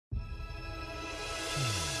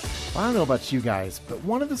I don't know about you guys, but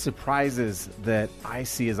one of the surprises that I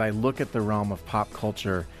see as I look at the realm of pop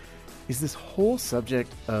culture is this whole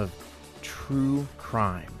subject of true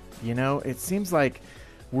crime. You know, it seems like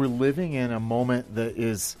we're living in a moment that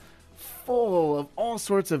is full of all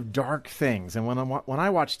sorts of dark things. And when I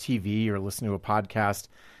watch TV or listen to a podcast,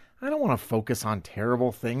 I don't want to focus on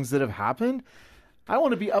terrible things that have happened. I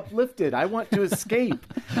want to be uplifted. I want to escape.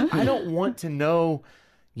 I don't want to know,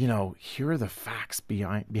 here are the facts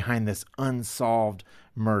behind this unsolved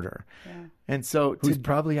murder. Yeah. And so who's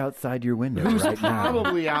probably outside your window right now.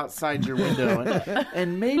 Probably outside your window.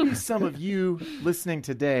 And maybe some of you listening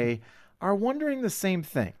today are wondering the same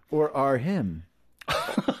thing. Or are him.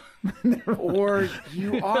 Or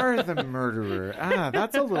you are the murderer.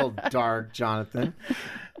 That's a little dark, Jonathan.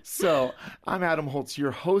 So I'm Adam Holtz,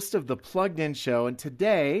 your host of the Plugged In Show. And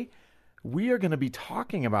today we are going to be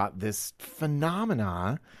talking about this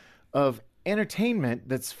phenomena of entertainment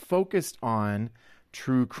that's focused on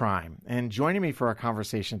true crime. And joining me for our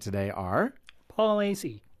conversation today are Paul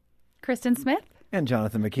Lacey, Kristen Smith, and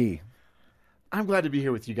Jonathan McKee. I'm glad to be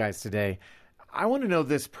here with you guys today. I want to know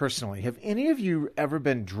this personally. Have any of you ever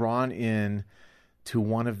been drawn in to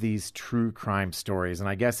one of these true crime stories? And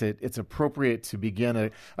I guess it's appropriate to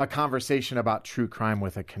begin a conversation about true crime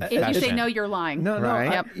with a confession. If you say no, you're lying. No,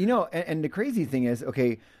 right? Yep. And the crazy thing is,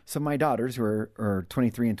 okay, so my daughters who are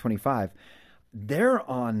 23 and 25, they're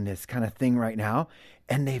on this kind of thing right now,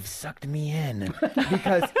 and they've sucked me in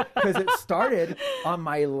because it started on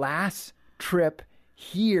my last trip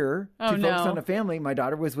here to focus on the family. My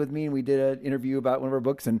daughter was with me, and we did an interview about one of our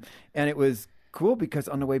books, and it was cool because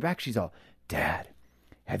on the way back, she's all, Dad,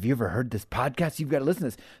 have you ever heard this podcast? You've got to listen to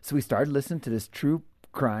this. So we started listening to this true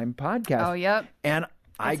crime podcast. Oh, yep. And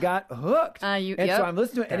I got hooked. So I'm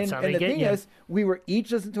listening to it. And the thing is, we were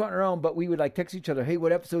each listening to it on our own, but we would text each other, hey,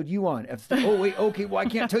 what episode you on? Oh, wait, okay, well, I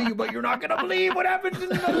can't tell you, but you're not going to believe what happens in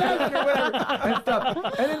the last or whatever. And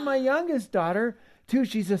stuff. And then my youngest daughter, too,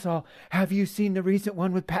 she's just all, have you seen the recent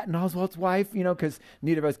one with Patton Oswalt's wife? Because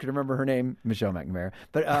neither of us could remember her name, Michelle McNamara.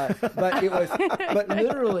 But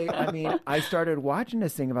literally, I started watching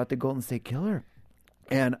this thing about the Golden State Killer.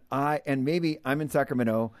 And maybe I'm in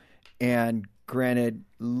Sacramento, and granted,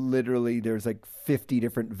 literally, there's 50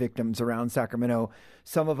 different victims around Sacramento.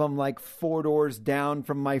 Some of them 4 doors down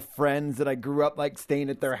from my friends that I grew up staying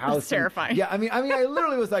at their house. That's terrifying. Yeah, I I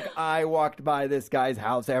literally was I walked by this guy's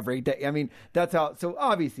house every day. That's how. So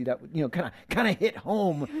obviously that kind of hit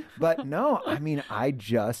home. But no, I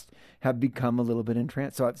just have become a little bit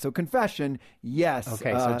entranced. So confession, yes.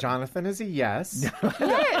 Okay, so Jonathan is a yes.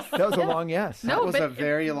 Yes. That was a long yes. That was a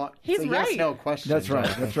very long. He's right. Yes, no question. That's right.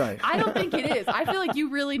 Jonathan. That's right. I don't think it is. I feel like you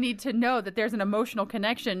really need to know that there's an emotional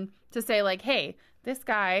connection to say hey, this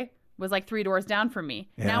guy was 3 doors down from me.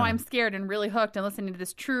 Yeah. Now I'm scared and really hooked and listening to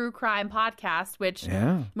this true crime podcast, which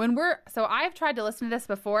so I've tried to listen to this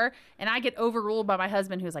before and I get overruled by my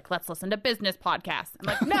husband who's let's listen to business podcasts.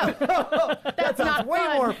 I'm no, that's not way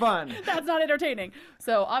fun. more fun. That's not entertaining.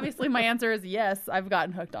 So obviously my answer is yes, I've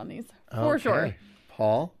gotten hooked on these for sure.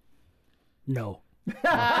 Paul? No.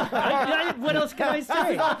 What else can I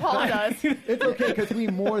say? Paul does. It's okay because we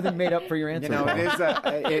more than made up for your answer.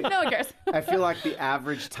 It is no one cares. I feel like the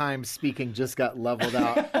average time speaking just got leveled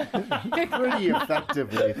out pretty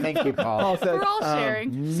effectively. Thank you, Paul. We're all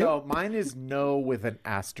sharing. So mine is no with an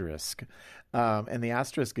asterisk. And the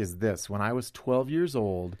asterisk is this. When I was 12 years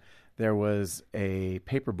old, there was a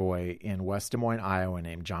paperboy in West Des Moines, Iowa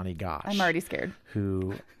named Johnny Gosh. I'm already scared.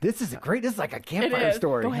 This is like a campfire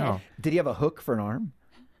story. Go ahead. Did he have a hook for an arm?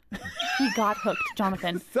 He got hooked,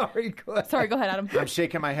 Jonathan. Sorry, go ahead. Go ahead, Adam. I'm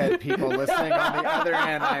shaking my head. People listening on the other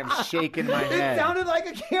end, I'm shaking my head. It sounded like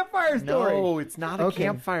a campfire story. No, it's not a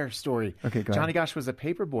campfire story. Okay, go ahead. Johnny Gosh was a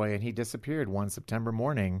paperboy, and he disappeared one September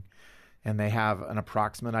morning, and they have an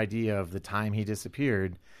approximate idea of the time he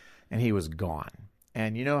disappeared, and he was gone.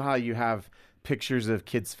 And you know how you have pictures of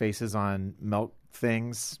kids' faces on milk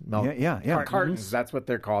things? Cartons. That's what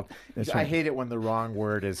they're called. That's I right. hate it when the wrong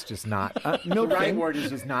word is just not. Milk the right thing. word is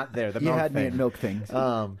just not there. You had me at milk things.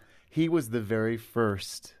 He was the very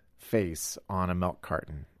first face on a milk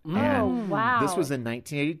carton. Oh, wow. This was in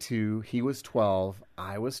 1982. He was 12.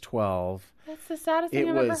 I was 12. That's the saddest thing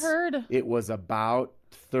I've ever heard. It was about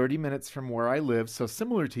 30 minutes from where I lived, so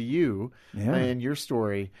similar to you in your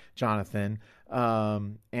story, Jonathan.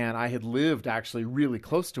 And I had lived actually really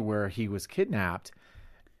close to where he was kidnapped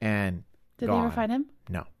and Did gone. they ever find him?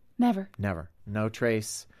 No. Never. No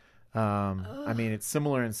trace. It's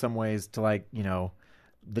similar in some ways to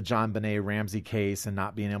the John Benet Ramsey case and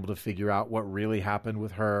not being able to figure out what really happened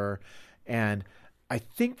with her. And I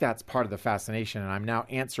think that's part of the fascination, and I'm now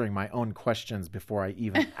answering my own questions before I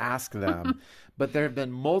even ask them. But there have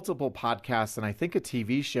been multiple podcasts and I think a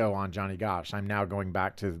TV show on Johnny Gosh. I'm now going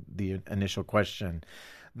back to the initial question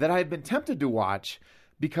that I've been tempted to watch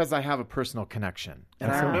because I have a personal connection. And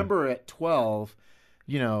I remember at 12,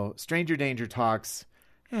 Stranger Danger talks,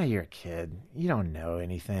 you're a kid. You don't know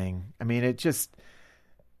anything. I mean,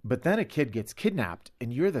 but then a kid gets kidnapped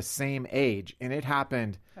and you're the same age and it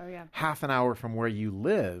happened half an hour from where you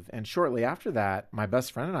live. And shortly after that, my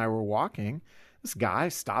best friend and I were walking. This guy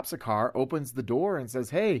stops a car, opens the door and says,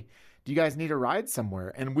 "Hey, do you guys need a ride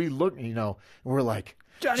somewhere?" And we look, and we're like,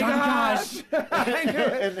 Johnny Gosh!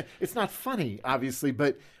 And it's not funny, obviously,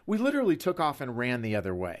 but we literally took off and ran the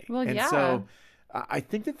other way. Well, and so I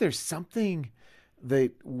think that there's something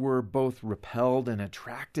that we're both repelled and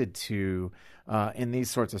attracted to in these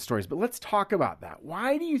sorts of stories. But let's talk about that.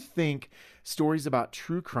 Why do you think stories about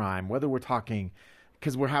true crime, whether we're talking,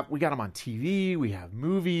 because we got them on TV, we have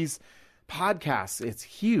movies, podcasts, it's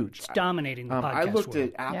huge. It's dominating the podcast I looked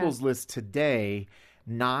world. at Apple's list today.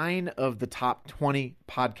 9 of the top 20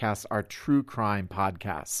 podcasts are true crime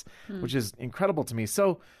podcasts, which is incredible to me.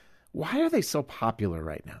 So why are they so popular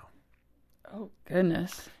right now? Oh,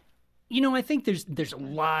 goodness. I think there's a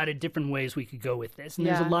lot of different ways we could go with this, and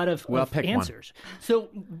there's a lot of pick answers. So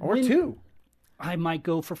or 2. I might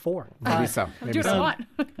go for 4. Maybe so. Do what I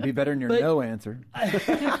want. Be better than your no answer.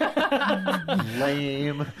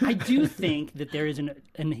 Lame. I do think that there is an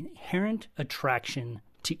inherent attraction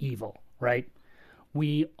to evil, right?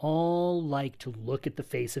 We all like to look at the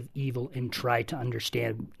face of evil and try to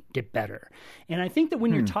understand it better. And I think that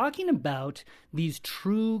when you're talking about these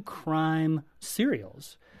true crime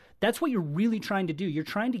serials, that's what you're really trying to do. You're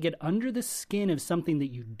trying to get under the skin of something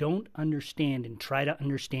that you don't understand and try to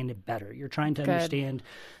understand it better. You're trying to understand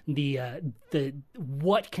the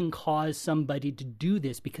what can cause somebody to do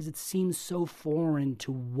this because it seems so foreign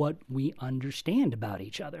to what we understand about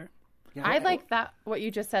each other. Yeah. I like that, what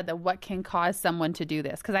you just said, that what can cause someone to do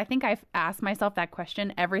this. Because I think I've asked myself that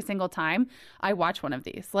question every single time I watch one of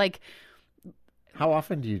these. Like, how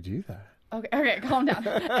often do you do that? Okay, calm down.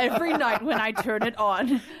 Every night when I turn it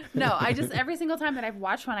on. No, every single time that I've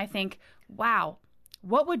watched one, I think, wow,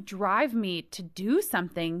 what would drive me to do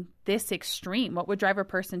something this extreme? What would drive a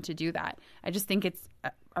person to do that? I just think it's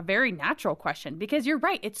a very natural question because you're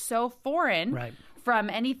right. It's so foreign from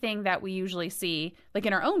anything that we usually see, like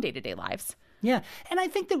in our own day-to-day lives. Yeah, and I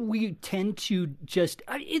think that we tend to just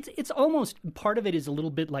it's almost part of it is a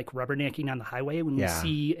little bit like rubbernecking on the highway when we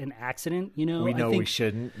see an accident, We know we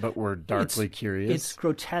shouldn't, but we're darkly curious. It's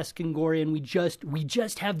grotesque and gory, and we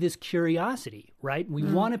just have this curiosity, right? We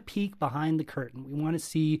want to peek behind the curtain. We want to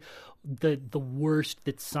see the worst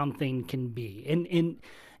that something can be. And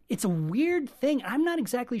it's a weird thing. I'm not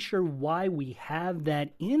exactly sure why we have that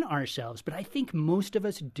in ourselves, but I think most of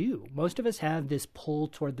us do. Most of us have this pull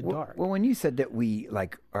toward the dark. Well, when you said that we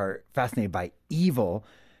are fascinated by evil,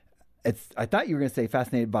 I thought you were going to say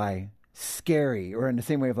fascinated by scary, or in the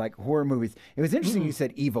same way of like horror movies. It was interesting you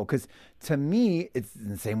said evil, because to me, it's in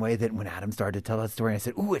the same way that when Adam started to tell that story, I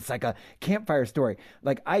said, ooh, it's like a campfire story.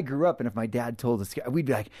 Like I grew up, and if my dad told us, we'd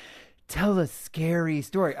be like, tell a scary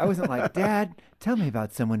story. I wasn't like, Dad, tell me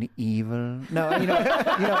about someone evil. No, it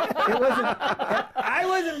wasn't. I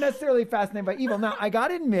wasn't necessarily fascinated by evil. Now, I got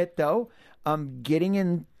to admit, though, getting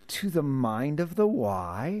into the mind of the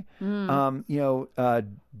why, John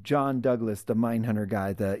Douglas, the Mindhunter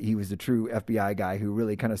guy, he was the true FBI guy who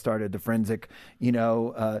really kind of started the forensic,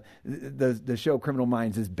 the show Criminal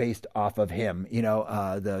Minds is based off of him,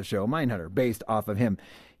 the show Mindhunter based off of him.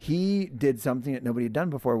 He did something that nobody had done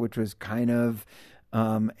before, which was kind of,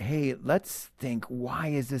 hey, let's think, why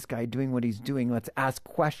is this guy doing what he's doing? Let's ask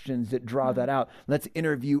questions that draw that out. Let's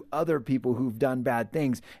interview other people who've done bad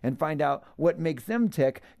things and find out what makes them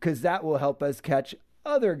tick, because that will help us catch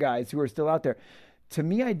other guys who are still out there. To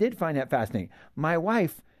me, I did find that fascinating. My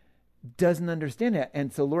wife doesn't understand it.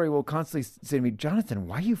 And so Lori will constantly say to me, Jonathan,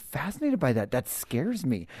 why are you fascinated by that? That scares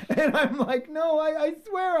me. And I'm like, no, I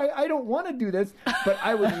swear I don't want to do this, but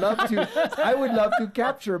I would love to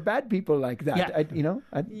capture bad people like that. Yeah.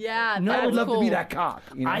 I would love to be that cop.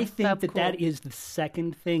 I think that is the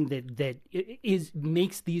second thing that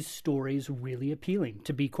makes these stories really appealing,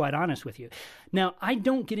 to be quite honest with you. Now, I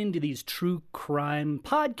don't get into these true crime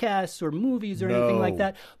podcasts or movies or anything like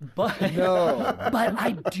that, but but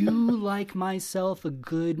I do like myself a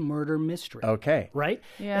good murder mystery. Okay. Right?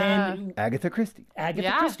 Yeah. And Agatha Christie,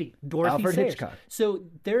 Dorothy Alfred Sayers. Hitchcock. So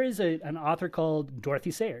there is an author called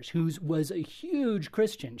Dorothy Sayers who was a huge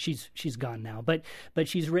Christian. She's gone now, but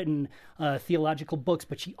she's written theological books,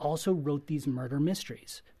 but she also wrote these murder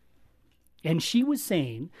mysteries. And she was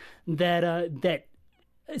saying that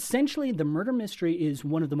essentially the murder mystery is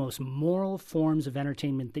one of the most moral forms of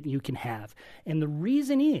entertainment that you can have. And the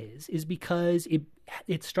reason is because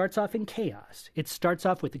it starts off in chaos. It starts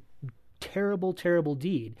off with a terrible, terrible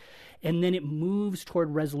deed, and then it moves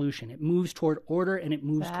toward resolution. It moves toward order, and it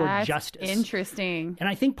moves toward justice. Interesting. And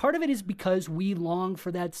I think part of it is because we long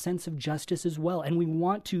for that sense of justice as well. And we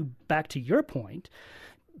want to, back to your point,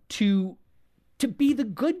 to be the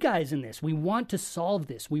good guys in this. We want to solve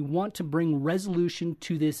this. We want to bring resolution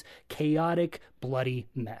to this chaotic, bloody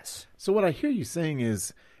mess. So what I hear you saying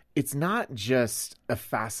is it's not just a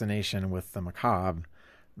fascination with the macabre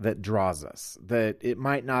that draws us, that it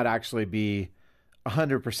might not actually be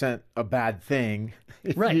 100% a bad thing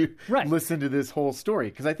if you listen to this whole story.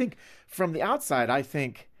 Because I think from the outside, I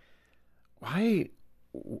think, why,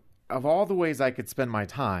 of all the ways I could spend my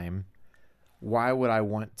time, why would I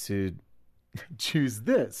want to choose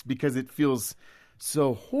this? Because it feels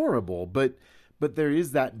so horrible, but there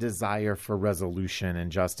is that desire for resolution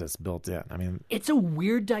and justice built in. I mean, it's a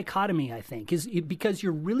weird dichotomy, I think, because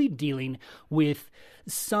you're really dealing with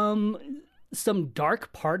some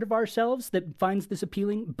dark part of ourselves that finds this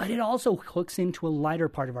appealing, but it also hooks into a lighter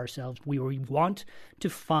part of ourselves where we want to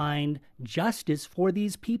find justice for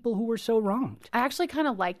these people who were so wronged. I actually kind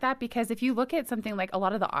of like that, because if you look at something like a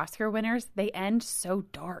lot of the Oscar winners, they end so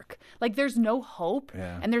dark. Like there's no hope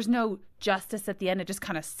and there's no justice at the end. It just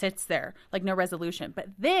kind of sits there, like no resolution. But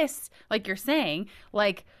this, like you're saying,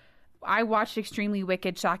 like I watched Extremely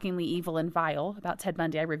Wicked, Shockingly Evil, and Vile about Ted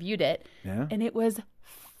Bundy. I reviewed it and it was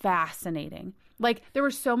fascinating. Like there were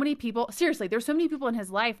so many people, seriously, there were so many people in his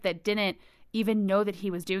life that didn't even know that he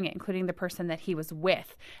was doing it, including the person that he was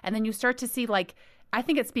with. And then you start to see, like, I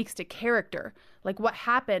think it speaks to character, like what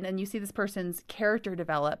happened, and you see this person's character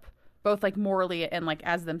develop, both like morally and like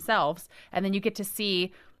as themselves. And then you get to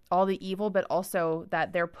see all the evil, but also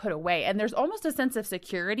that they're put away. And there's almost a sense of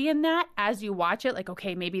security in that as you watch it. Like,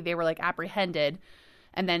 okay, maybe they were like apprehended,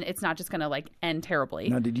 and then it's not just going to like end terribly.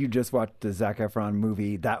 Now, did you just watch the Zac Efron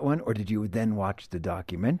movie, that one, or did you then watch the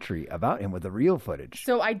documentary about him with the real footage?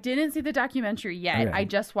 So I didn't see the documentary yet. I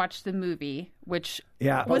just watched the movie, which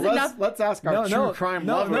was enough. Let's ask our true crime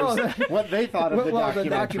lovers what they thought of the documentary. The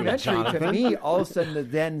documentary, to me, all of a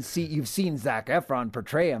sudden, then you've seen Zac Efron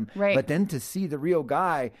portray him, but then to see the real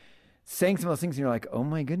guy saying some of those things, and you're like, oh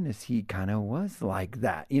my goodness, he kind of was like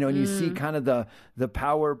that, and you see kind of the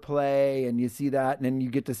power play, and you see that, and then you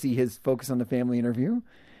get to see his focus on the family interview,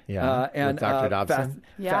 and Dr. Dobson,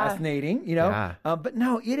 fascinating, but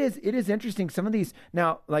no, it is interesting. Some of these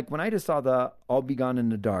now, like when I just saw the All Be Gone in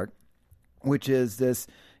the Dark, which is this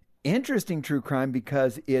interesting true crime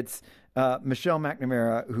because it's Michelle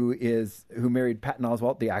McNamara, who married Patton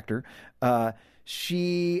Oswalt, the actor.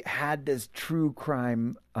 She had this true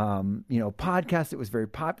crime, podcast that was very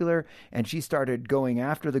popular, and she started going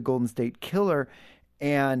after the Golden State Killer.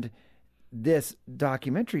 And this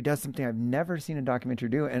documentary does something I've never seen a documentary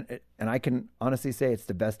do, and I can honestly say it's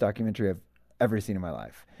the best documentary I've ever seen in my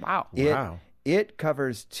life. Wow! It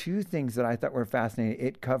covers two things that I thought were fascinating.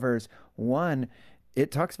 It covers one.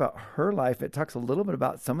 It talks about her life. It talks a little bit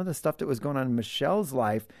about some of the stuff that was going on in Michelle's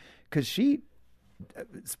life, because she.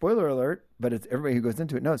 Spoiler alert, but it's everybody who goes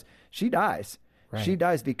into it knows she dies. Right. She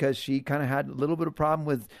dies because she kind of had a little bit of problem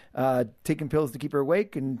with taking pills to keep her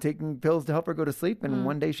awake and taking pills to help her go to sleep. And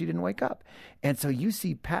one day she didn't wake up. And so you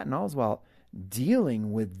see Patton Oswalt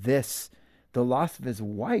dealing with this, the loss of his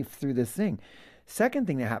wife through this thing. Second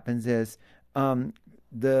thing that happens is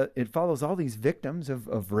it follows all these victims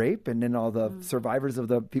of rape, and then all the survivors of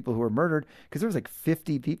the people who were murdered, because there was like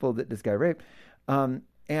 50 people that this guy raped.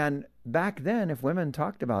 And back then, if women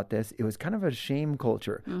talked about this, it was kind of a shame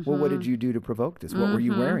culture. Well, what did you do to provoke this? What were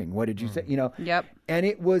you wearing? What did you say? Yep. And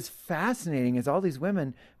it was fascinating as all these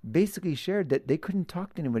women basically shared that they couldn't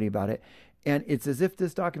talk to anybody about it. And it's as if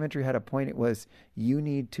this documentary had a point. It was, you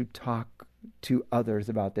need to talk to others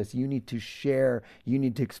about this. You need to share. You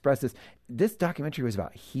need to express this. This documentary was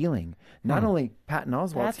about healing. Not only Patton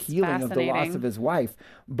Oswalt's healing of the loss of his wife,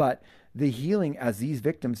 but the healing as these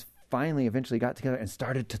victims finally eventually got together and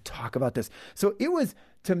started to talk about this. So it was,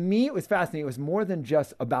 to me, it was fascinating. It was more than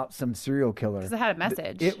just about some serial killer. Because it had a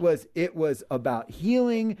message. It was about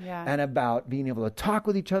healing and about being able to talk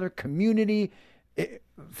with each other, community.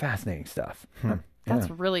 Fascinating stuff. That's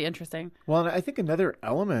really interesting. Well, and I think another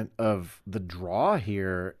element of the draw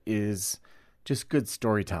here is just good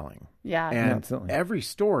storytelling. Yeah. And absolutely. Every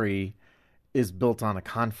story is built on a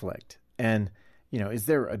conflict. And, is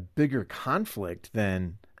there a bigger conflict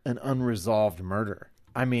than an unresolved murder?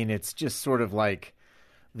 I mean, it's just sort of like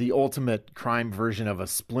the ultimate crime version of a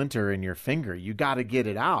splinter in your finger. You got to get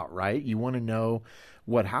it out, right? You want to know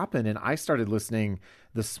what happened. And I started listening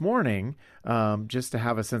this morning, just to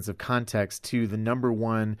have a sense of context, to the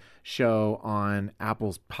 #1 show on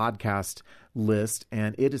Apple's podcast list.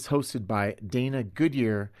 And it is hosted by Dana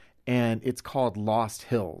Goodyear, and it's called Lost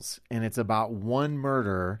Hills. And it's about one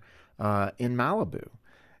murder in Malibu.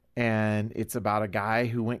 And it's about a guy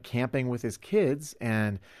who went camping with his kids,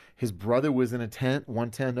 and his brother was in a tent,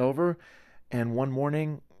 one tent over. And one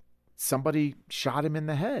morning, somebody shot him in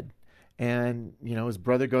the head. And, his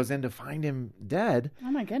brother goes in to find him dead.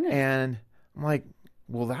 Oh, my goodness. And I'm like,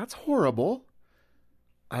 well, that's horrible.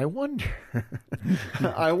 I wonder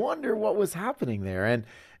what was happening there.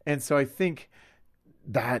 And so I think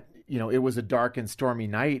that, it was a dark and stormy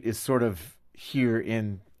night is sort of here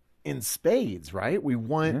in spades, right? We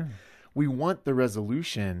want the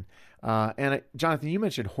resolution. And Jonathan, you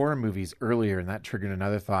mentioned horror movies earlier, and that triggered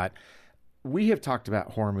another thought. We have talked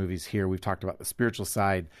about horror movies here. We've talked about the spiritual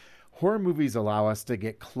side. Horror movies allow us to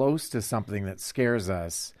get close to something that scares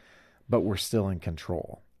us, but we're still in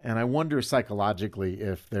control. And I wonder psychologically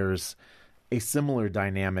if there's a similar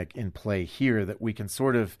dynamic in play here, that we can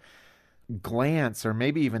sort of glance or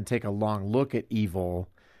maybe even take a long look at evil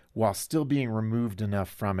while still being removed enough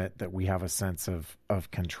from it that we have a sense of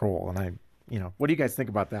control. And what do you guys think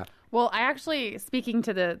about that? Well, I actually, speaking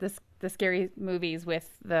to the scary movies with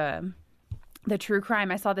the true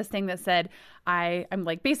crime, I saw this thing that said, I'm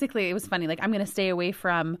like, basically it was funny. Like, I'm going to stay away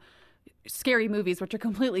from scary movies, which are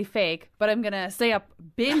completely fake, but I'm going to stay up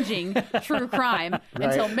binging true crime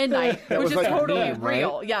until midnight, which is like totally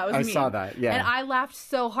real. Right? Yeah, it was I saw that. Yeah. And I laughed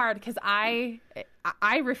so hard because I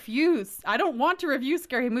refuse. I don't want to review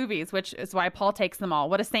scary movies, which is why Paul takes them all.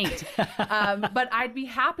 What a saint. But I'd be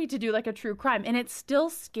happy to do like a true crime. And it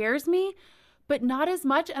still scares me, but not as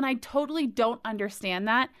much. And I totally don't understand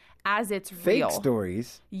that as it's real. Fake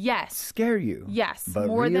stories scare you. Yes, but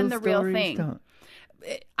more than the real stories thing. Don't.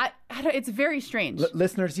 It's very strange.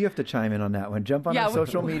 Listeners, you have to chime in on that one. Jump on our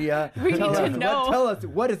social media. We need to know. Tell us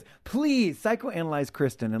what is. Please psychoanalyze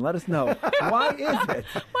Kristen and let us know why is it.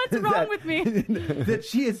 What's wrong with me? That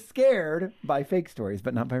she is scared by fake stories,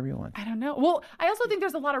 but not by real ones. I don't know. Well, I also think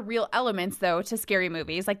there's a lot of real elements, though, to scary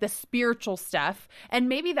movies, like the spiritual stuff. And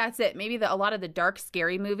maybe that's it. Maybe a lot of the dark,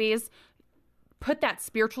 scary movies put that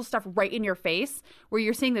spiritual stuff right in your face, where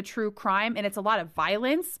you're seeing the true crime and it's a lot of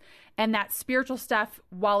violence, and that spiritual stuff,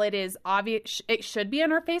 while it is obvious it should be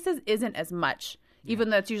in our faces, isn't as much, even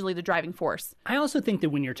though it's usually the driving force. I also think that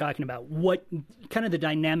when you're talking about what kind of the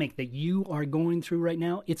dynamic that you are going through right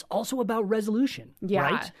now, it's also about resolution,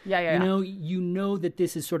 right? Yeah. You know that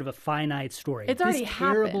this is sort of a finite story. It's already this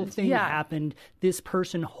terrible happened. thing happened. This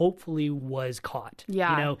person hopefully was caught.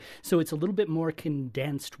 Yeah. So it's a little bit more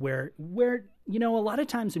condensed where a lot of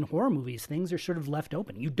times in horror movies, things are sort of left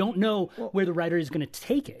open. You don't know where the writer is going to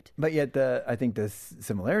take it. But yet, I think the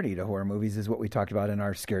similarity to horror movies is what we talked about in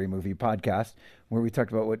our Scary Movie podcast, where we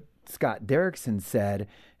talked about what Scott Derrickson said,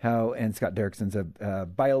 and Scott Derrickson's a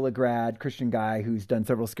Biola grad, Christian guy who's done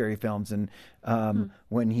several scary films. And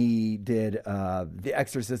when he did The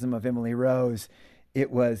Exorcism of Emily Rose,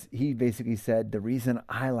 he basically said, the reason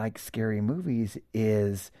I like scary movies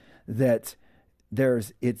is that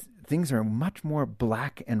things are much more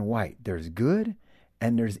black and white. There's good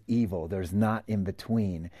and there's evil. There's not in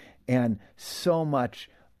between. And so much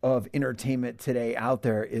of entertainment today out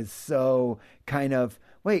there is so kind of,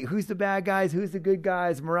 wait, who's the bad guys? Who's the good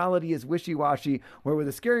guys? Morality is wishy-washy. Where with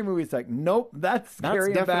a scary movie, it's like, nope, that's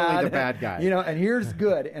scary and bad. That's definitely the bad guy. And here's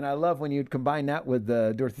good. And I love when you combine that with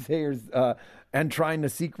Dorothy Sayers and trying to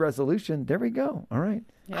seek resolution. There we go. All right.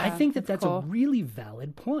 Yeah, I think that's cool. A really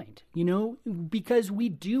valid point, because we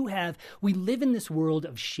live in this world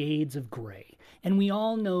of shades of gray, and we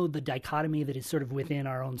all know the dichotomy that is sort of within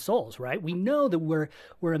our own souls, right? We know that we're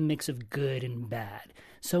a mix of good and bad.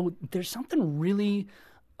 So there's something really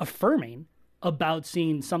affirming about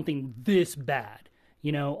seeing something this bad,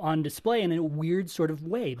 on display in a weird sort of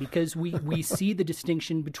way, because we see the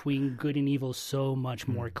distinction between good and evil so much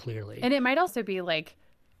more clearly. And it might also be like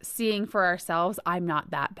seeing for ourselves, I'm not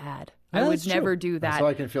that bad. I would never do that. So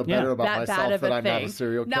I can feel better about myself that I'm not a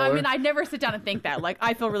serial killer. No, I mean, I'd never sit down and think that. Like,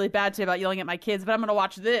 I feel really bad today about yelling at my kids, but I'm going to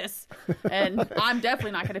watch this. And I'm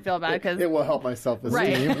definitely not going to feel bad because it will help my self-esteem.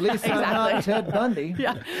 Right. At least I'm not Ted Bundy.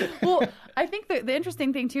 Yeah. Well, I think the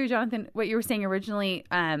interesting thing too, Jonathan, what you were saying originally,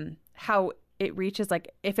 how it reaches,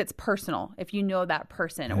 like, if it's personal, if you know that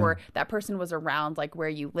person or that person was around, like, where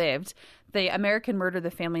you lived. The American Murder, The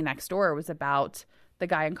Family Next Door was about the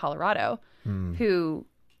guy in Colorado who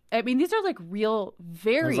I mean, these are like real,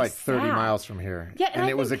 very It was like 30 sad. miles from here. Yeah, and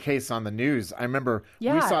it was a case on the news. I remember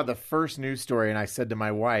we saw the first news story, and I said to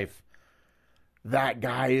my wife, that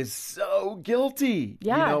guy is so guilty.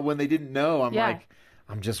 Yeah. You know, when they didn't know, I'm like,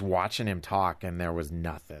 I'm just watching him talk, and there was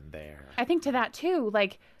nothing there. I think to that too,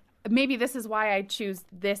 like maybe this is why I choose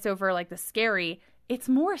this over like the scary. It's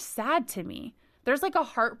more sad to me. There's like a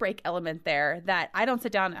heartbreak element there that I don't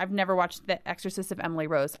sit down. I've never watched The Exorcist of Emily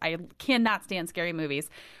Rose. I cannot stand scary movies,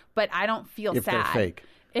 but I don't feel If sad. they're fake.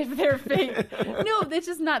 If they're fake. No, it's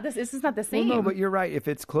just not this. It's just not the same. Well, no, but you're right. If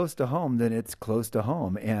it's close to home, then it's close to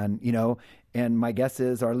home. And, you know, and my guess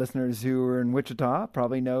is our listeners who are in Wichita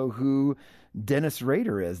probably know who Dennis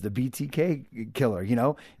Rader is, the BTK killer, you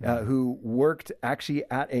know, who worked actually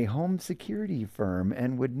at a home security firm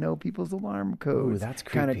and would know people's alarm codes. Ooh, that's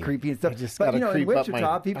kind of creepy and stuff. But, you know, in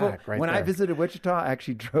Wichita, people, when I visited Wichita, I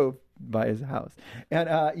actually drove by his house. And,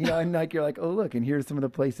 you know, and like, you're like, oh, look, and here's some of the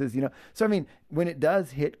places, you know. So, I mean, when it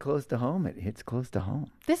does hit close to home, it hits close to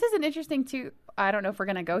home. This is an interesting, too. I don't know if we're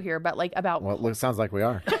going to go here, but like about. Well, it sounds like we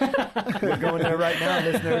are. We're going there right now,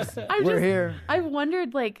 listeners. We're here. I've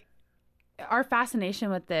wondered, like, our fascination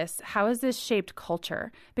with this, how has this shaped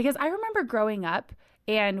culture? Because I remember growing up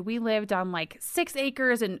and we lived on like 6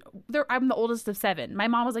 acres and I'm the oldest of 7. My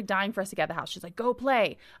mom was like dying for us to get out of the house. She's like, go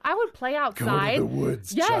play. I would play outside. Go to the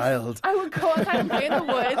woods, yes, child. I would go outside and play in the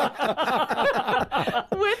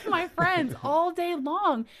woods with my friends all day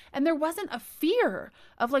long. And there wasn't a fear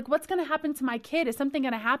of like, what's going to happen to my kid? Is something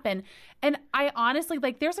going to happen? And I honestly,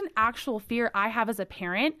 like, there's an actual fear I have as a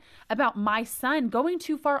parent about my son going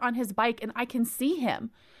too far on his bike and I can see him.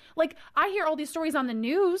 Like, I hear all these stories on the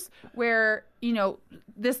news where, you know,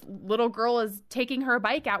 this little girl is taking her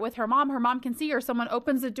bike out with her mom. Her mom can see her. Someone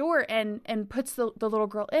opens the door and puts the little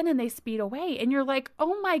girl in and they speed away. And you're like,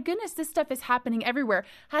 oh, my goodness, this stuff is happening everywhere.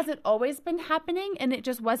 Has it always been happening and it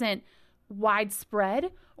just wasn't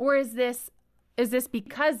widespread? Or is this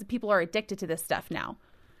because people are addicted to this stuff now?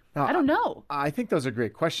 I don't know. I think those are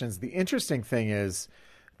great questions. The interesting thing is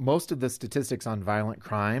most of the statistics on violent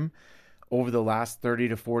crime over the last 30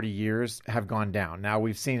 to 40 years have gone down. Now,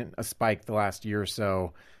 we've seen a spike the last year or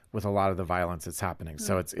so with a lot of the violence that's happening.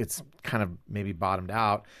 So it's kind of maybe bottomed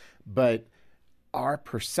out. But our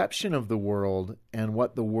perception of the world and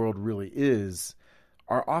what the world really is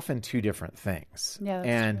are often two different things. Yeah,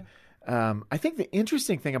 that's true. I think the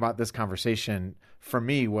interesting thing about this conversation for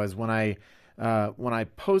me was when I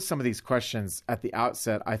posed some of these questions at the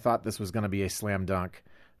outset, I thought this was going to be a slam dunk.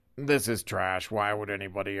 This is trash. Why would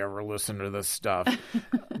anybody ever listen to this stuff?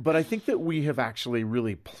 But I think that we have actually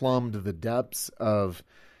really plumbed the depths of,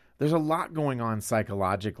 there's a lot going on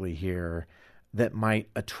psychologically here that might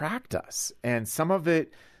attract us. And some of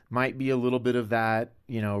it might be a little bit of that,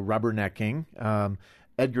 you know, rubbernecking.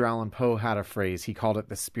 Edgar Allan Poe had a phrase. He called it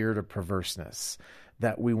the spirit of perverseness,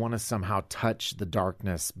 that we want to somehow touch the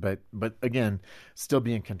darkness, but again, still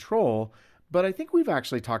be in control. But I think we've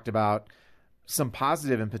actually talked about some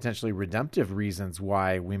positive and potentially redemptive reasons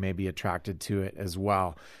why we may be attracted to it as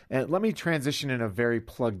well. And let me transition in a very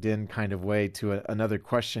plugged in kind of way to another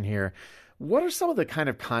question here. What are some of the kind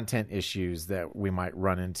of content issues that we might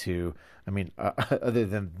run into? I mean, other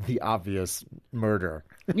than the obvious murder.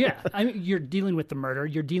 Yeah, I mean, you're dealing with the murder.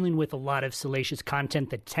 You're dealing with a lot of salacious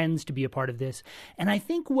content that tends to be a part of this. And I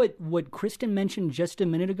think what Kristen mentioned just a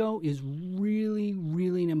minute ago is really,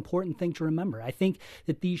 really an important thing to remember. I think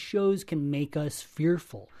that these shows can make us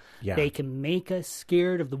fearful. Yeah. They can make us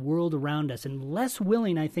scared of the world around us and less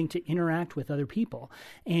willing, I think, to interact with other people.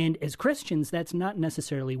 And as Christians, that's not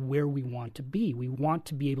necessarily where we want to be. We want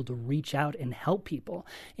to be able to reach out and help people.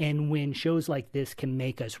 And when shows like this can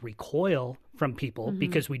make us recoil from people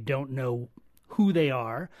because we don't know who they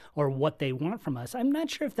are or what they want from us, I'm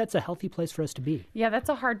not sure if that's a healthy place for us to be. Yeah, that's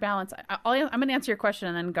a hard balance. I'm going to answer your question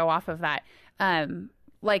and then go off of that.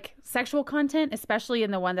 Like sexual content, especially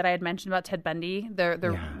in the one that I had mentioned about Ted Bundy, the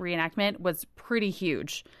reenactment was pretty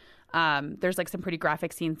huge. There's like some pretty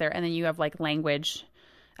graphic scenes there. And then you have like language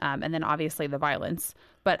and then obviously the violence.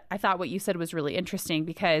 But I thought what you said was really interesting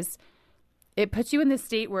because it puts you in this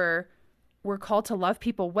state where we're called to love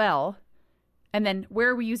people well. And then where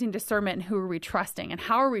are we using discernment and who are we trusting and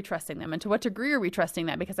how are we trusting them and to what degree are we trusting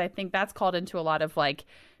them? Because I think that's called into a lot of like,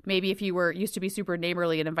 maybe if you were used to be super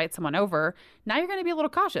neighborly and invite someone over, now you're going to be a little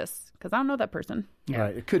cautious because I don't know that person. Yeah.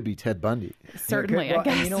 Right. It could be Ted Bundy. Certainly, well, I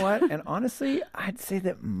guess. And you know what? And honestly, I'd say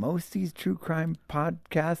that most of these true crime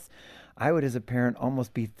podcasts, I would, as a parent,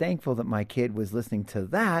 almost be thankful that my kid was listening to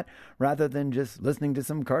that rather than just listening to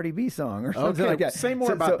some Cardi B song or something like that. Say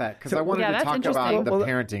more about that, because I wanted to talk about the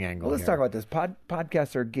parenting angle. Let's talk about this.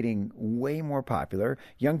 Podcasts are getting way more popular.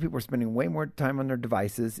 Young people are spending way more time on their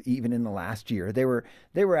devices, even in the last year. They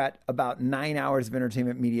were at about 9 hours of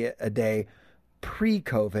entertainment media a day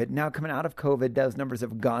pre-COVID. Now coming out of COVID, those numbers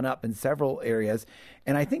have gone up in several areas.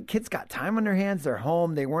 And I think kids got time on their hands. They're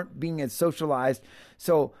home. They weren't being as socialized.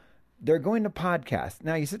 So they're going to podcasts.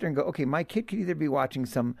 Now you sit there and go, okay, my kid could either be watching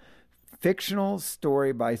some fictional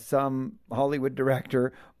story by some Hollywood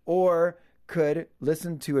director or could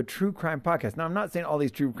listen to a true crime podcast. Now, I'm not saying all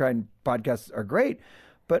these true crime podcasts are great,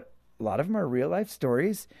 but a lot of them are real life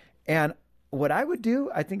stories. And what I would do,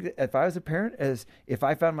 I think that if I was a parent, is if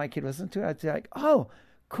I found my kid listening to it, I'd say like, oh,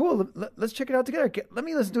 cool, let's check it out together. Let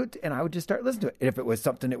me listen to it. And I would just start listening to it. And if it was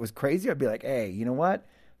something that was crazy, I'd be like, hey, you know what?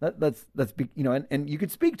 Let's be, and you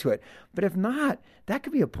could speak to it. But if not, that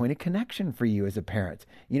could be a point of connection for you as a parent.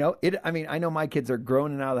 I know my kids are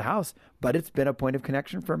grown and out of the house, but it's been a point of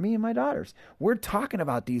connection for me and my daughters. We're talking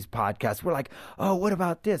about these podcasts. We're like, oh, what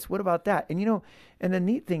about this? What about that? And, and the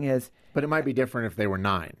neat thing is. But it might be different if they were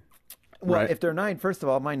 9. Well, right. If they're 9, first of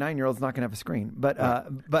all, my 9-year-old's not going to have a screen. But,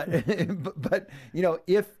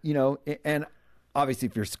 and obviously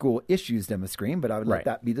if your school issues them a screen, but I would let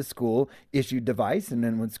that be the school issued device. And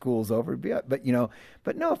then when school's over, it'd be up. But no,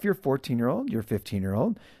 if your 14-year-old, your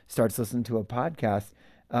 15-year-old starts listening to a podcast,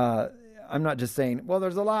 I'm not just saying, well,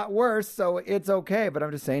 there's a lot worse, so it's okay. But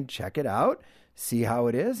I'm just saying, check it out. See how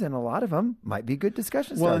it is, and a lot of them might be good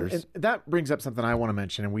discussion starters. Well, and that brings up something I want to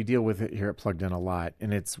mention, and we deal with it here at Plugged In a lot,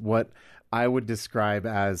 and it's what I would describe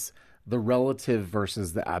as the relative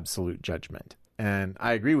versus the absolute judgment. And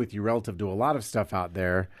I agree with you, relative to a lot of stuff out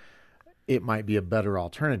there, it might be a better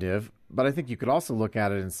alternative, but I think you could also look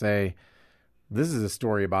at it and say, this is a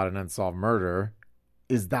story about an unsolved murder.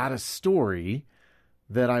 Is that a story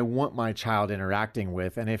that I want my child interacting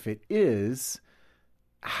with? And if it is,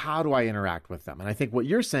 how do I interact with them? And I think what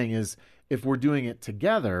you're saying is if we're doing it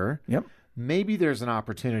together, maybe there's an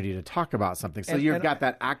opportunity to talk about something. So you've got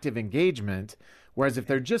that active engagement, whereas if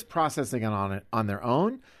they're just processing it on their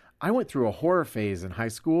own. I went through a horror phase in high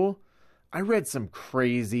school. I read some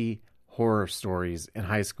crazy horror stories in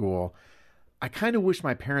high school. I kind of wish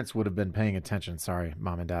my parents would have been paying attention. Sorry,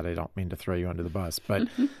 Mom and Dad, I don't mean to throw you under the bus, but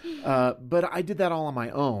I did that all on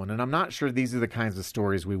my own, and I'm not sure these are the kinds of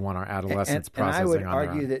stories we want our adolescents processing on their own. And I would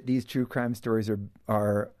argue that these true crime stories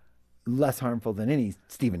are less harmful than any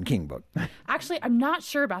Stephen King book. Actually, I'm not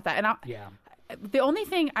sure about that. And the only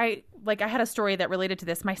thing I had a story that related to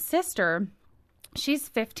this. My sister, she's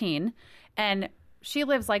 15, and she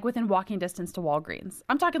lives like within walking distance to Walgreens.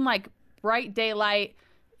 I'm talking like bright daylight.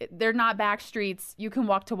 They're not back streets. You can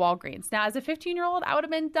walk to Walgreens. Now, as a 15-year-old, I would have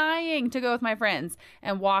been dying to go with my friends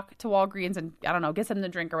and walk to Walgreens and, I don't know, get something to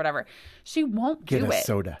drink or whatever. She won't do it. Get a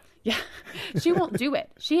soda. Yeah. She won't do it.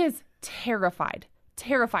 She is terrified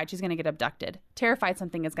she's going to get abducted, terrified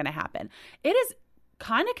something is going to happen. It is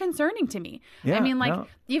kind of concerning to me. Yeah, I mean,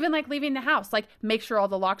 even like leaving the house, like make sure all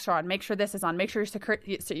the locks are on, make sure this is on, make sure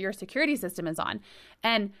your security system is on.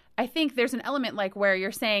 And I think there's an element like where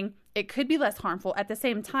you're saying it could be less harmful. At the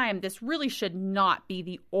same time, this really should not be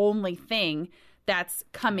the only thing that's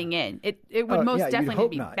coming in. It would most definitely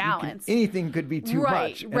be balanced. Anything could be too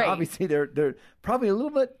much. And obviously, they're probably a little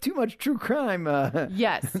bit too much true crime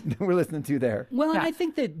yes. we're listening to there. Well, and I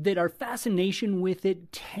think that our fascination with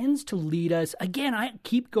it tends to lead us, again, I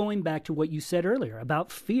keep going back to what you said earlier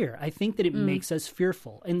about fear. I think that it makes us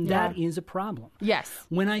fearful, and that is a problem. Yes.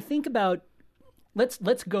 When I think about,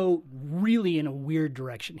 let's go really in a weird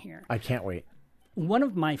direction here. I can't wait. One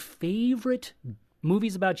of my favorite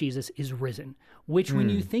movies about Jesus is Risen, which when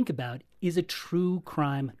you think about is a true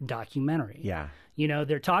crime documentary. Yeah.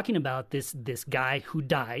 They're talking about this guy who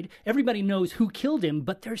died. Everybody knows who killed him,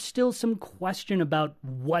 but there's still some question about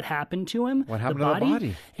what happened to him. What happened to the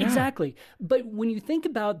body? Yeah. Exactly. But when you think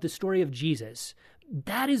about the story of Jesus,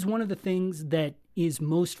 that is one of the things that is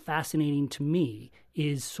most fascinating to me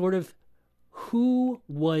is sort of who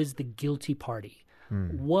was the guilty party?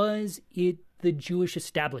 Was it the Jewish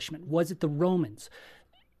establishment? Was it the Romans?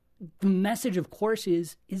 The message, of course,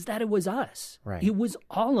 is that it was us. Right. It was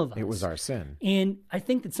all of us. It was our sin. And I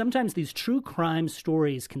think that sometimes these true crime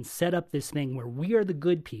stories can set up this thing where we are the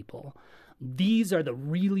good people. These are the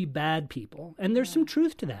really bad people. And there's some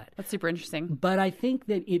truth to that. That's super interesting. But I think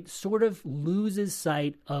that it sort of loses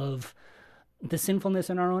sight of the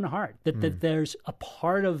sinfulness in our own heart, that there's a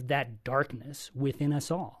part of that darkness within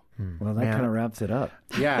us all. Well, that kind of wraps it up.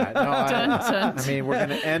 Yeah. No, I mean, we're going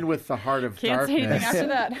to end with the heart of Can't darkness. say anything after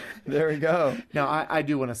that. There we go. Now, I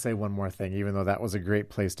do want to say one more thing, even though that was a great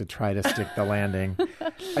place to try to stick the landing.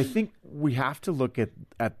 I think we have to look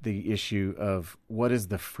at the issue of what is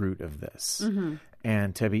the fruit of this. Mm-hmm.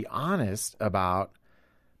 And to be honest about,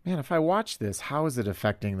 man, if I watch this, how is it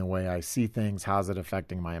affecting the way I see things? How is it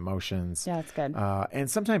affecting my emotions? Yeah, that's good.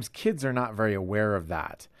 And sometimes kids are not very aware of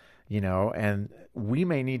that, and we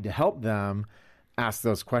may need to help them ask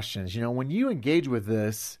those questions. When you engage with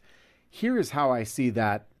this, here is how I see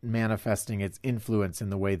that manifesting its influence in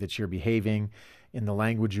the way that you're behaving, in the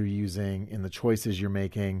language you're using, in the choices you're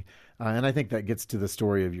making. And I think that gets to the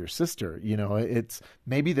story of your sister. It's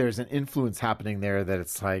maybe there's an influence happening there that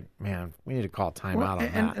it's like, man, we need to call time out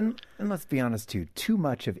on that. And let's be honest, too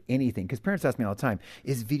much of anything, because parents ask me all the time,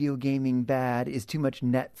 is video gaming bad? Is too much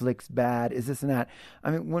Netflix bad? Is this and that? I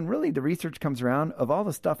mean, when really the research comes around, of all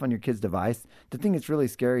the stuff on your kid's device, the thing that's really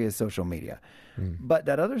scary is social media. But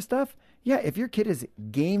that other stuff, yeah, if your kid is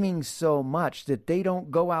gaming so much that they don't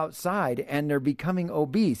go outside and they're becoming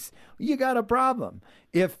obese, you got a problem.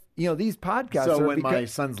 If these podcasts So when my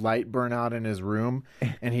son's light burned out in his room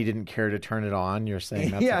and he didn't care to turn it on, you're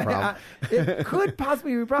saying that's a problem? It could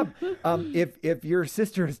possibly be a problem. If your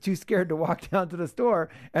sister is too scared to walk down to the store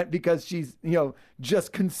because she's,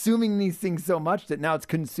 just consuming these things so much that now it's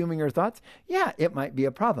consuming her thoughts, yeah, it might be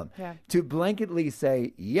a problem. Yeah. To blanketly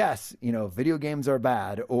say, yes, video games are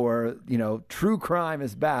bad or, true crime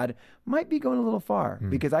is bad might be going a little far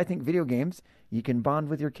because I think video games, you can bond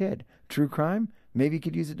with your kid. True crime, maybe you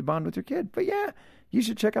could use it to bond with your kid. But yeah, you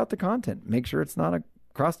should check out the content. Make sure it's not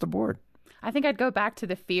across the board. I think I'd go back to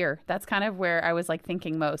the fear. That's kind of where I was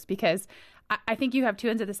thinking most, because I think you have two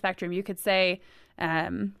ends of the spectrum. You could say,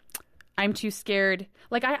 I'm too scared.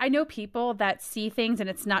 I know people that see things and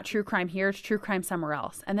it's not true crime here, it's true crime somewhere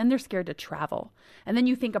else. And then they're scared to travel. And then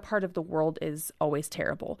you think a part of the world is always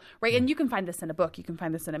terrible, right? And you can find this in a book. You can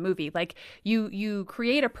find this in a movie. You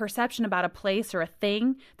create a perception about a place or a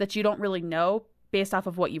thing that you don't really know based off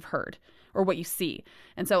of what you've heard or what you see.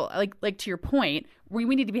 And so like to your point, we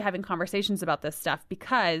need to be having conversations about this stuff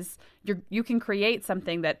because you can create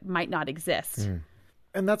something that might not exist.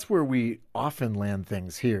 And that's where we often land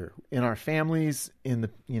things here in our families, in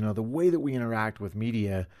the way that we interact with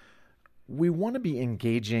media. We want to be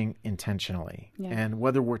engaging intentionally. Yeah. And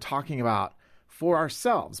whether we're talking about for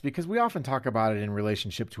ourselves, because we often talk about it in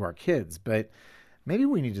relationship to our kids, but maybe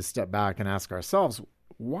we need to step back and ask ourselves,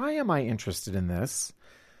 why am I interested in this?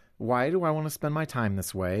 Why do I want to spend my time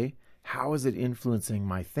this way? How is it influencing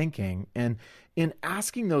my thinking? And in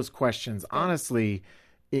asking those questions, honestly,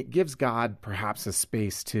 it gives God perhaps a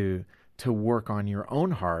space to work on your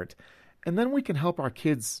own heart. And then we can help our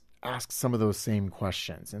kids ask some of those same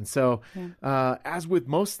questions. And so as with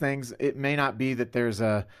most things, it may not be that there's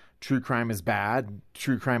a true crime is bad,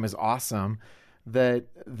 true crime is awesome, that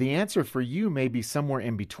the answer for you may be somewhere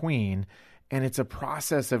in between. And it's a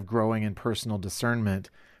process of growing in personal discernment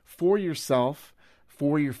for yourself,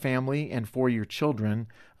 for your family, and for your children,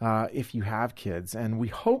 if you have kids. And we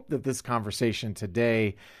hope that this conversation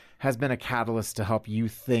today has been a catalyst to help you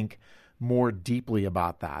think more deeply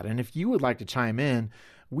about that. And if you would like to chime in,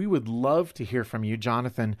 we would love to hear from you.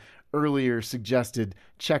 Jonathan earlier suggested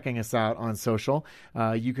checking us out on social.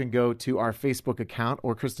 You can go to our Facebook account,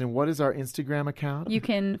 or Kristen, what is our Instagram account? You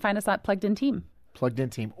can find us at Plugged In Team. Plugged In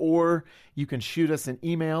Team. Or you can shoot us an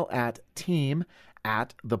email at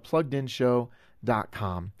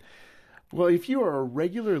team@thepluggedinshow.com. Well, if you are a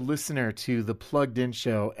regular listener to The Plugged In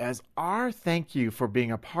Show, as our thank you for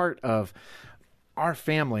being a part of our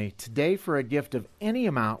family, today for a gift of any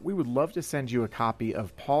amount, we would love to send you a copy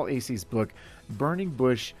of Paul Asey's book, Burning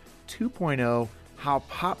Bush 2.0, How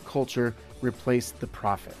Pop Culture Replaced the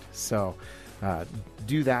Prophet. So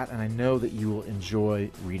do that, and I know that you will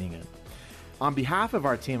enjoy reading it. On behalf of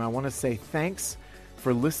our team, I want to say thanks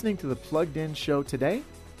for listening to The Plugged In Show today,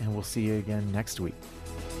 and we'll see you again next week.